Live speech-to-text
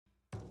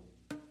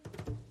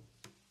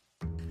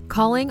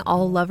calling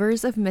all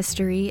lovers of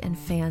mystery and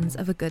fans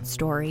of a good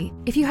story.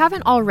 If you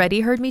haven't already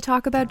heard me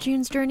talk about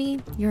June's Journey,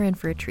 you're in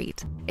for a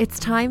treat. It's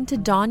time to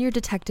don your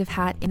detective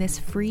hat in this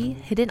free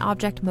hidden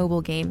object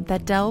mobile game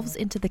that delves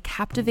into the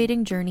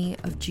captivating journey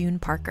of June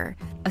Parker,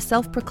 a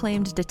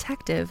self-proclaimed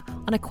detective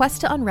on a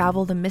quest to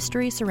unravel the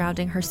mystery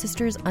surrounding her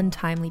sister's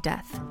untimely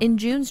death. In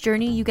June's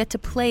Journey, you get to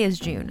play as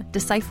June,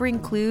 deciphering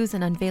clues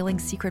and unveiling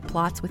secret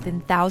plots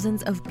within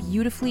thousands of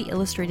beautifully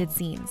illustrated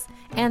scenes.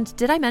 And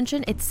did I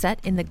mention it's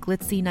set in the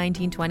glitzy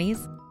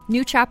 1920s?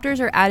 New chapters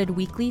are added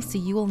weekly, so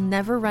you will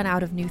never run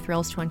out of new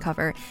thrills to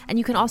uncover, and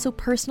you can also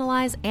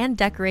personalize and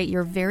decorate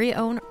your very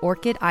own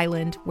Orchid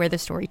Island where the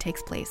story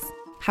takes place.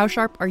 How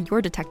sharp are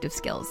your detective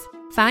skills?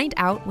 Find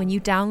out when you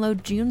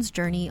download June's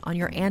Journey on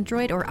your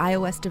Android or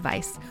iOS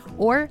device,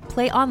 or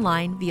play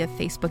online via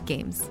Facebook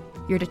Games.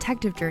 Your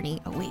detective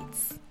journey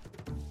awaits.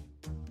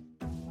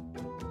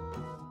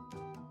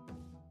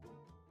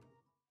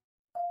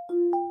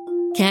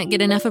 Can't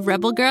get enough of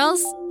Rebel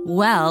Girls?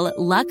 Well,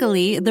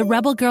 luckily, the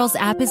Rebel Girls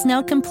app is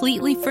now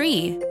completely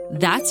free.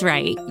 That's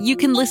right. You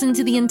can listen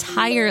to the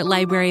entire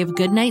library of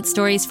goodnight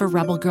stories for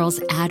Rebel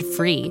Girls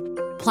ad-free.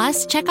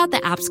 Plus, check out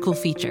the app's cool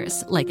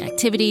features like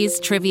activities,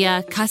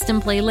 trivia,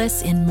 custom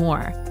playlists, and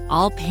more.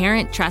 All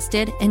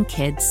parent-trusted and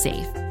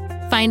kids-safe.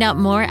 Find out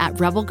more at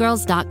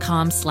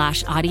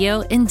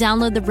rebelgirls.com/audio and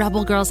download the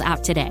Rebel Girls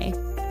app today.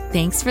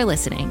 Thanks for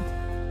listening.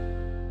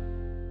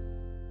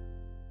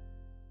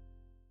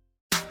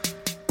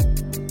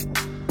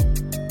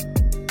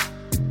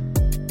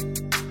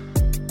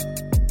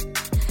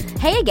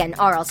 Hey again,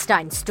 R.L.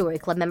 Stine Story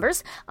Club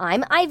members.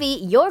 I'm Ivy,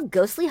 your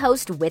ghostly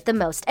host with the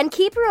most and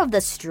keeper of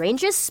the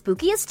strangest,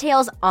 spookiest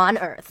tales on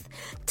Earth.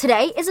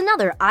 Today is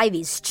another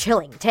Ivy's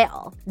chilling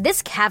tale.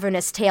 This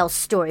cavernous tale,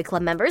 Story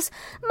Club members,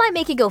 might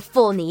make you go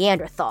full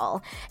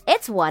Neanderthal.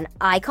 It's one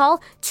I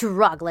call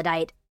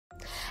Troglodyte.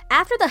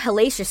 After the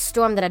hellacious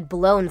storm that had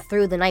blown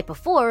through the night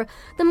before,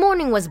 the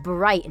morning was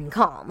bright and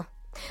calm.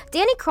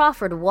 Danny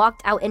Crawford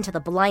walked out into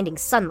the blinding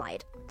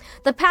sunlight.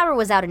 The power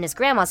was out in his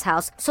grandma's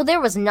house, so there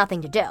was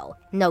nothing to do.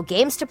 No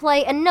games to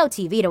play and no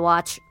TV to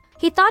watch.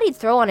 He thought he'd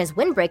throw on his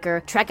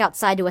windbreaker, trek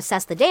outside to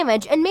assess the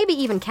damage, and maybe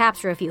even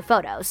capture a few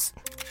photos.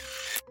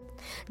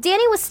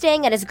 Danny was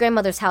staying at his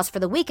grandmother's house for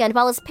the weekend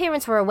while his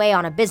parents were away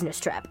on a business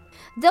trip.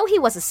 Though he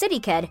was a city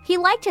kid, he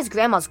liked his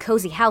grandma's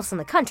cozy house in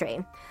the country.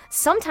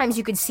 Sometimes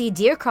you could see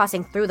deer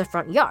crossing through the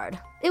front yard.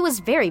 It was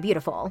very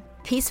beautiful,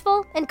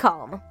 peaceful, and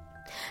calm.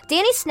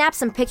 Danny snapped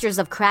some pictures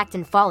of cracked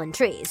and fallen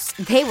trees.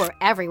 They were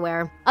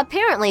everywhere.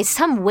 Apparently,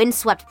 some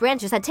wind-swept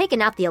branches had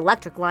taken out the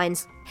electric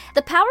lines.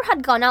 The power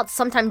had gone out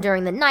sometime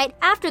during the night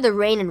after the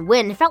rain and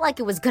wind felt like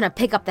it was gonna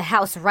pick up the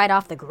house right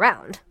off the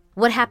ground.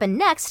 What happened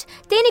next,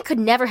 Danny could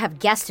never have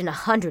guessed in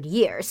 100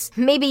 years,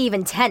 maybe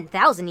even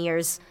 10,000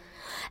 years.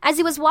 As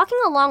he was walking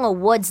along a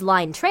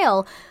woods-lined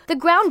trail, the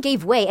ground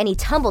gave way and he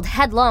tumbled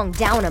headlong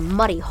down a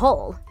muddy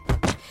hole.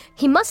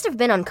 He must have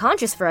been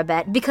unconscious for a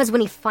bit because when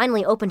he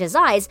finally opened his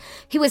eyes,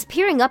 he was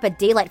peering up at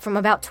daylight from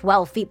about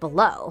 12 feet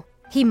below.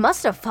 He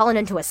must have fallen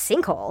into a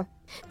sinkhole.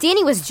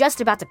 Danny was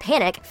just about to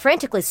panic,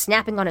 frantically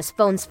snapping on his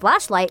phone's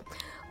flashlight,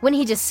 when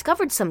he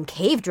discovered some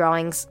cave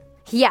drawings.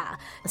 Yeah,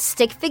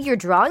 stick figure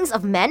drawings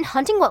of men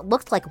hunting what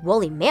looked like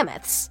woolly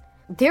mammoths.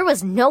 There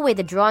was no way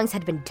the drawings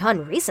had been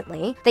done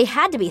recently. They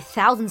had to be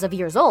thousands of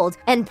years old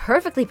and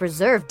perfectly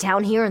preserved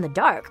down here in the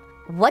dark.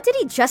 What did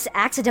he just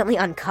accidentally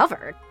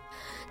uncover?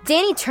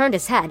 Danny turned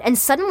his head and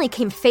suddenly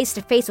came face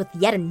to face with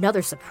yet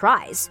another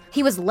surprise.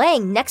 He was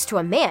laying next to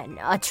a man,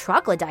 a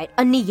troglodyte,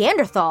 a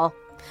Neanderthal.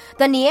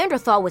 The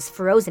Neanderthal was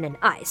frozen in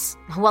ice.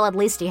 Well, at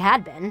least he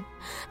had been.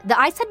 The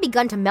ice had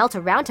begun to melt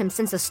around him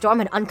since the storm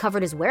had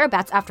uncovered his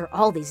whereabouts after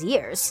all these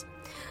years.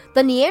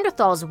 The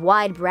Neanderthal's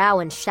wide brow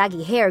and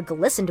shaggy hair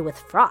glistened with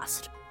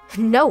frost.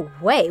 No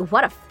way,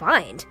 what a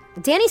find.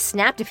 Danny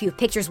snapped a few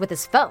pictures with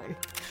his phone.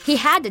 He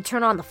had to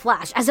turn on the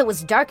flash as it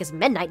was dark as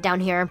midnight down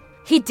here.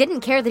 He didn't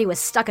care that he was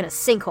stuck in a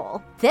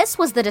sinkhole. This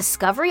was the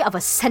discovery of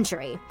a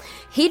century.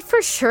 He'd for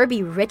sure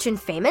be rich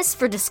and famous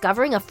for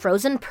discovering a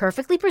frozen,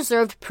 perfectly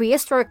preserved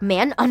prehistoric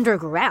man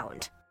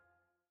underground.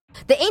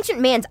 The ancient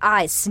man's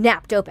eyes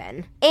snapped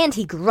open, and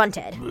he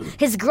grunted.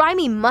 His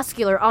grimy,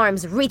 muscular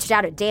arms reached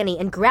out at Danny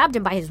and grabbed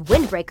him by his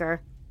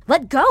windbreaker.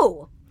 Let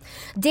go!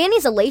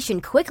 Danny's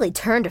elation quickly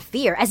turned to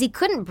fear as he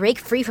couldn't break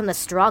free from the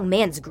strong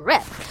man's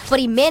grip, but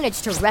he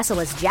managed to wrestle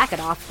his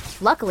jacket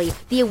off. Luckily,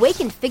 the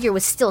awakened figure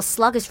was still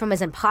sluggish from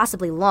his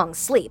impossibly long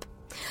sleep.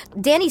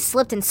 Danny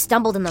slipped and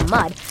stumbled in the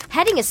mud,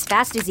 heading as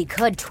fast as he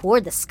could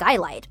toward the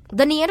skylight.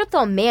 The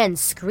Neanderthal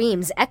man's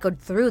screams echoed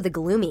through the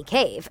gloomy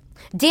cave.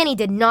 Danny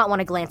did not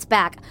want to glance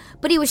back,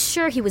 but he was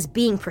sure he was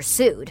being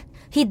pursued.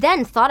 He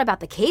then thought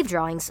about the cave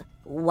drawings.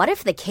 What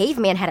if the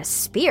caveman had a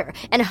spear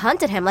and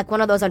hunted him like one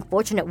of those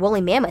unfortunate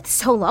woolly mammoths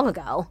so long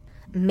ago?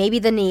 Maybe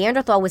the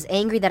Neanderthal was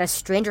angry that a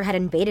stranger had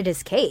invaded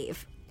his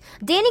cave.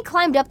 Danny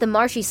climbed up the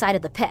marshy side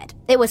of the pit.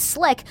 It was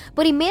slick,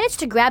 but he managed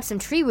to grab some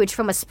tree roots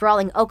from a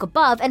sprawling oak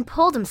above and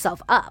pulled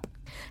himself up.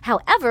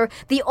 However,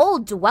 the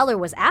old dweller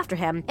was after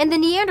him, and the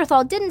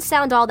Neanderthal didn't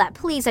sound all that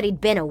pleased that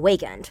he'd been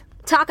awakened.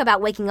 Talk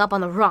about waking up on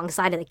the wrong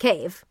side of the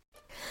cave.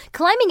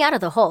 Climbing out of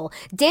the hole,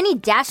 Danny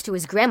dashed to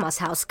his grandma's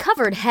house,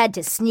 covered head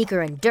to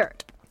sneaker in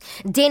dirt.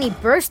 Danny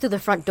burst through the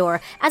front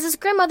door as his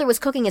grandmother was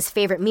cooking his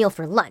favorite meal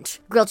for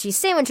lunch, grilled cheese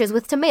sandwiches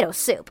with tomato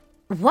soup.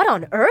 "What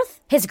on earth?"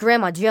 his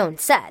Grandma Joan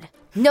said.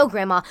 "No,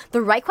 Grandma,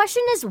 the right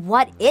question is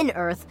what in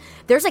earth?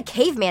 There's a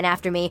caveman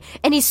after me,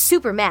 and he's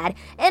super mad,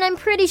 and I'm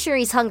pretty sure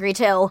he's hungry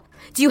too.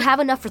 Do you have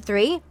enough for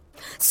 3?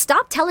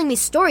 Stop telling me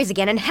stories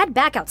again and head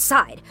back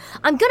outside.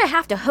 I'm gonna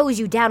have to hose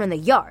you down in the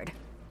yard."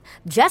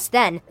 Just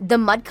then, the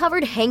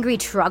mud-covered, hangry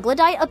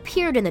troglodyte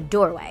appeared in the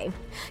doorway.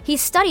 He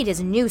studied his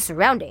new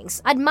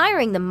surroundings,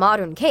 admiring the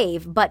modern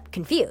cave, but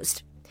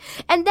confused.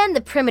 And then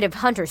the primitive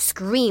hunter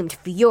screamed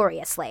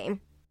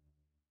furiously.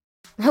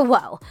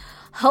 Whoa.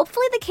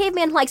 Hopefully the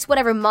caveman likes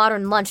whatever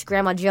modern lunch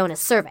Grandma Joan is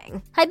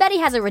serving. I bet he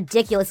has a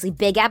ridiculously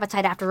big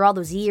appetite after all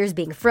those years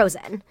being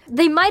frozen.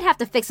 They might have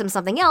to fix him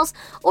something else,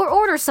 or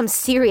order some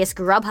serious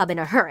Grubhub in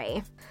a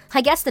hurry. I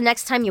guess the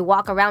next time you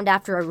walk around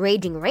after a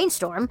raging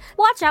rainstorm,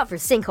 watch out for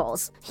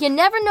sinkholes. You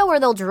never know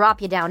where they'll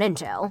drop you down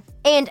into.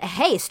 And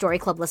hey, Story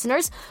Club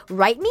listeners,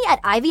 write me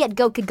at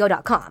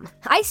ivy@gokidgo.com.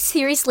 I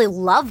seriously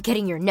love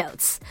getting your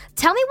notes.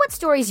 Tell me what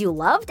stories you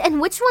loved and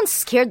which ones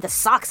scared the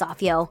socks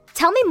off you.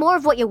 Tell me more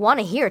of what you want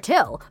to hear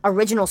too.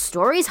 Original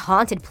stories,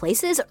 haunted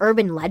places,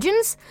 urban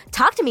legends?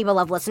 Talk to me,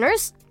 beloved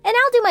listeners. And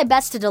I'll do my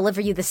best to deliver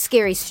you the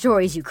scary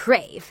stories you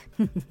crave.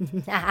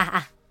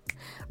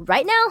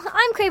 Right now,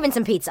 I'm craving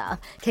some pizza,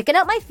 kicking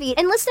up my feet,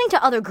 and listening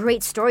to other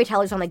great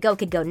storytellers on the Go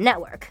Kid Go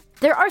network.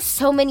 There are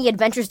so many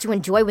adventures to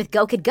enjoy with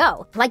Go Kid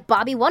Go, like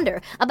Bobby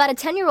Wonder, about a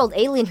 10-year-old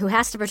alien who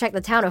has to protect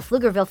the town of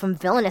Pflugerville from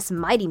villainous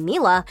Mighty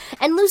Mila,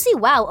 and Lucy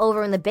Wow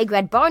over in the Big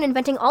Red Barn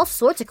inventing all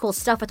sorts of cool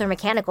stuff with her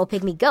mechanical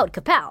pygmy goat,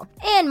 Kapow,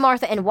 and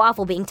Martha and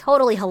Waffle being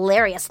totally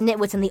hilarious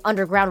nitwits in the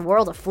underground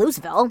world of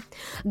Floozeville.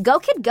 Go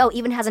Kid Go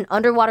even has an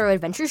underwater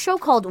adventure show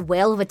called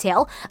Whale of a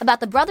Tale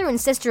about the brother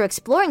and sister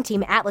exploring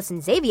team Atlas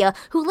and Xavier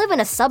who live in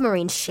a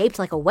submarine shaped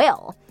like a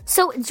whale.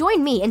 So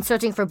join me in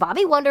searching for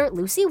Bobby Wonder,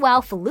 Lucy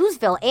Wow,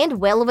 Floozeville, and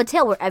Whale of a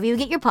Tale wherever you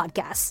get your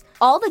podcasts.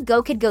 All the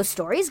Go Kid Go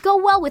stories go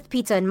well with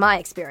pizza in my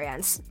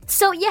experience.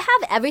 So you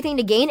have everything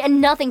to gain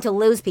and nothing to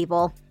lose,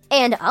 people.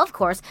 And, of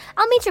course,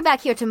 I'll meet you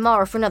back here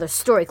tomorrow for another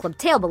Story Club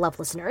tale, beloved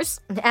listeners.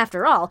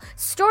 After all,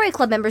 Story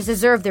Club members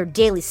deserve their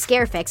daily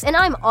scare fix, and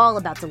I'm all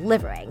about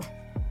delivering.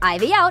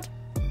 Ivy out!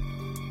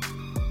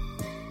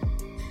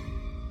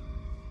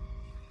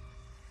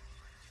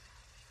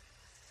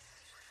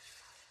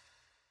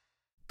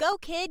 Go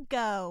Kid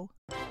Go!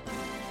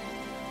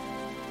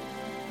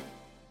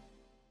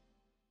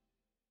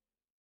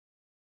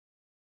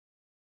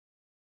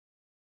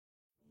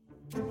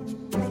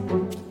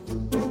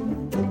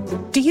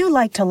 Do you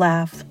like to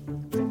laugh?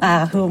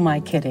 Who am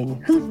I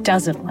kidding? Who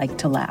doesn't like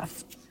to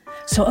laugh?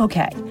 So,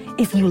 okay,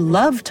 if you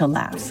love to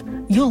laugh,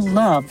 you'll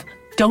love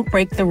Don't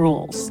Break the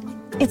Rules.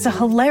 It's a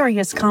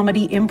hilarious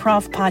comedy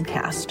improv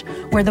podcast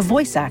where the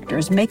voice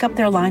actors make up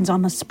their lines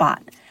on the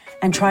spot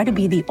and try to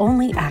be the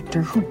only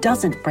actor who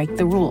doesn't break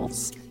the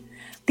rules.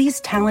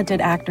 These talented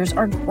actors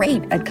are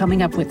great at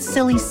coming up with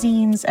silly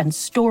scenes and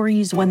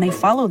stories when they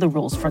follow the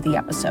rules for the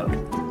episode.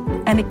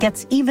 And it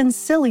gets even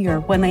sillier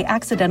when they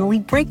accidentally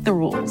break the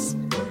rules.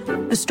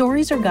 The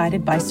stories are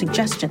guided by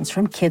suggestions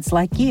from kids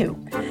like you,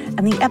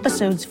 and the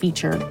episodes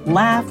feature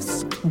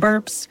laughs,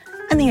 burps,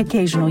 and the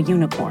occasional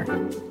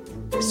unicorn.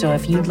 So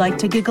if you'd like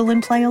to giggle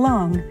and play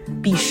along,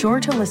 be sure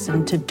to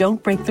listen to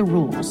Don't Break the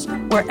Rules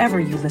wherever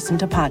you listen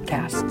to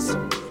podcasts.